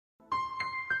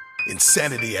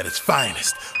Insanity at its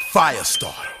finest.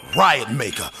 Firestarter, riot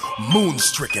maker,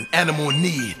 moon-stricken, animal in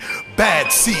need,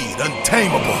 bad seed,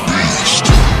 untamable.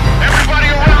 Everybody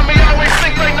around me always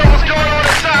think they know what's going on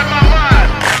inside my mind.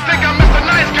 Think I'm Mr.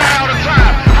 Nice Guy all the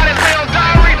time. How they say on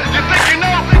Diary, you think you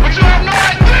know, but you have no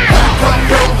idea. Come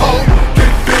go home,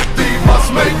 get 50, must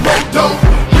make more dough.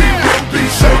 We will be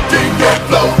shaking your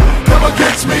flow. Come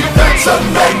against me, that's a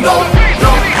no-no.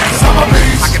 No, 'cause I'm a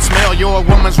beast. I can smell your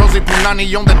woman's Rosie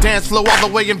Punani on the dance floor all the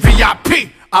way in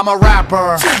VIP. I'm a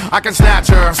rapper, I can snatch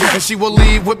her, and she will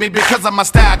leave with me because of my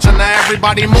stature. Now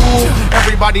everybody move,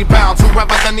 everybody bounce.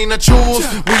 Whoever the Nina choose,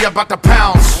 we about to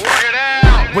pounce.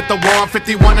 With the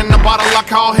 151 in the bottle, I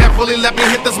call heavily. Let me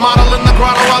hit this model in the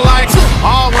grotto. I like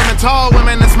all women, tall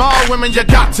women, and small women. You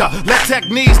gotcha. Let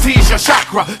techniques tease your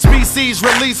chakra. Species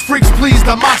release freaks, please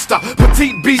the monster.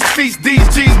 Petite beast feast, these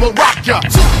G's will rock ya.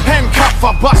 Handcuff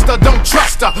a buster, don't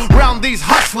trust her. Round these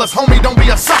hustlers, homie, don't be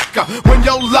a sucker. When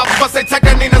your lover say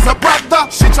taking Nina's a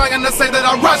brother, she trying to say that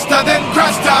I rushed her, then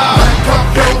crushed her.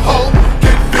 Handcuff your hoe,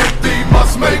 get 50,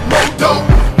 must make more dough.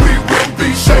 We will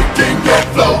be shaking your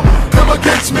flow. Come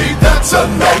against me, that's a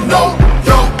no-no.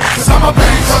 Yo, 'cause I'm a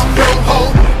beast. Handcuff your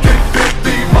hoe, get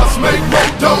 50, must make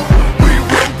more dough. We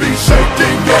will be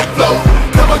shaking your flow.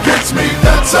 Come against me,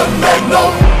 that's a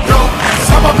no-no. Yo,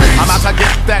 'cause I'm a beast. I'm out to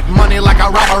get that money like a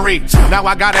robbery. Now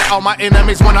I got it, all my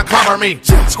enemies wanna clobber me.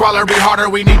 Squalor be harder,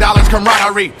 we need dollars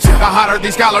camaraderie. The hotter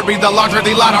the scholar be, the larger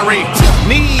the lottery.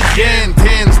 Need yen,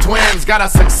 tens, twins, gotta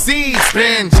succeed.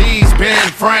 Spin G's,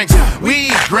 Ben Franks.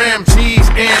 We gram cheese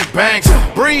in banks.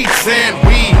 Breathe in,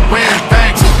 we win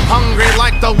thanks. Hungry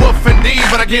like the wolf indeed,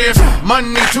 but I give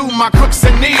money to my crooks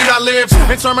in need. I live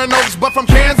in Sherman Oaks, but from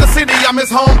Kansas City. I miss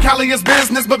home, Cali is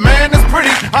business, but man, it's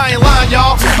pretty. I ain't lying,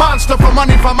 y'all. Monster for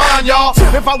money for mine, y'all.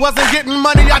 If I wasn't getting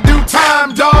money, I'd do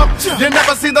time, dog. You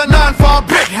never see the 9-fall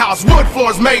big house. Wood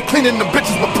floors made, cleaning the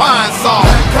bitches with pine saw.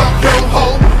 Handcuff your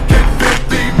hoe, get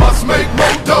 50, must make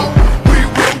more dough. We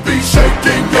will be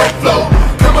shaking your flow.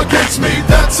 Come against me,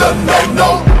 that's a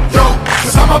no-no. Yo,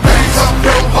 'cause I'm a beast. Handcuff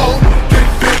your hoe, get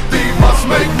 50, must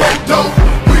make more dough.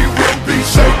 We will be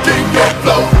shaking your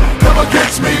flow. Come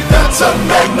against me, that's a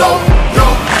no-no. Yo,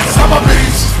 'cause I'm a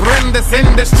beast. In this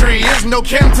industry is no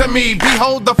kin to me.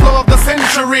 Behold the flow of the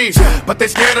century. But they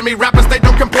scared of me, rappers they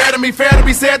don't compare to me. Fair to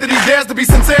be said that he dares to be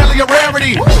sincerely a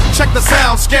rarity. Check the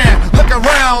sound scan, look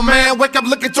around, man. Wake up,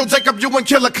 look at your Jacob, you and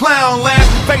kill a clown land.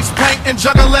 Face paint and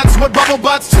juggalettes with bubble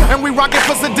butts. And we rock it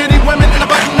for sedity women in the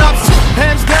button-ups.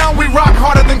 Hands down, we rock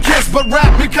harder than Kiss. But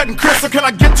rap me cutting Chris, so can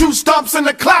I get 2 stumps and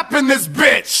a clap in this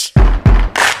bitch?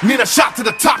 Need a shot to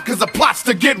the top cause the plot's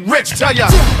to get rich. Tell ya,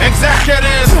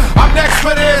 executives, I'm next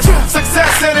for this.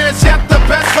 Success it is, yet the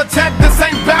best protect. This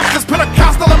ain't Baptist,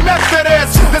 Pentecostal, or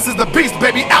Methodist. This is the beast,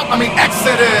 baby, out, I mean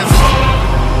Exodus.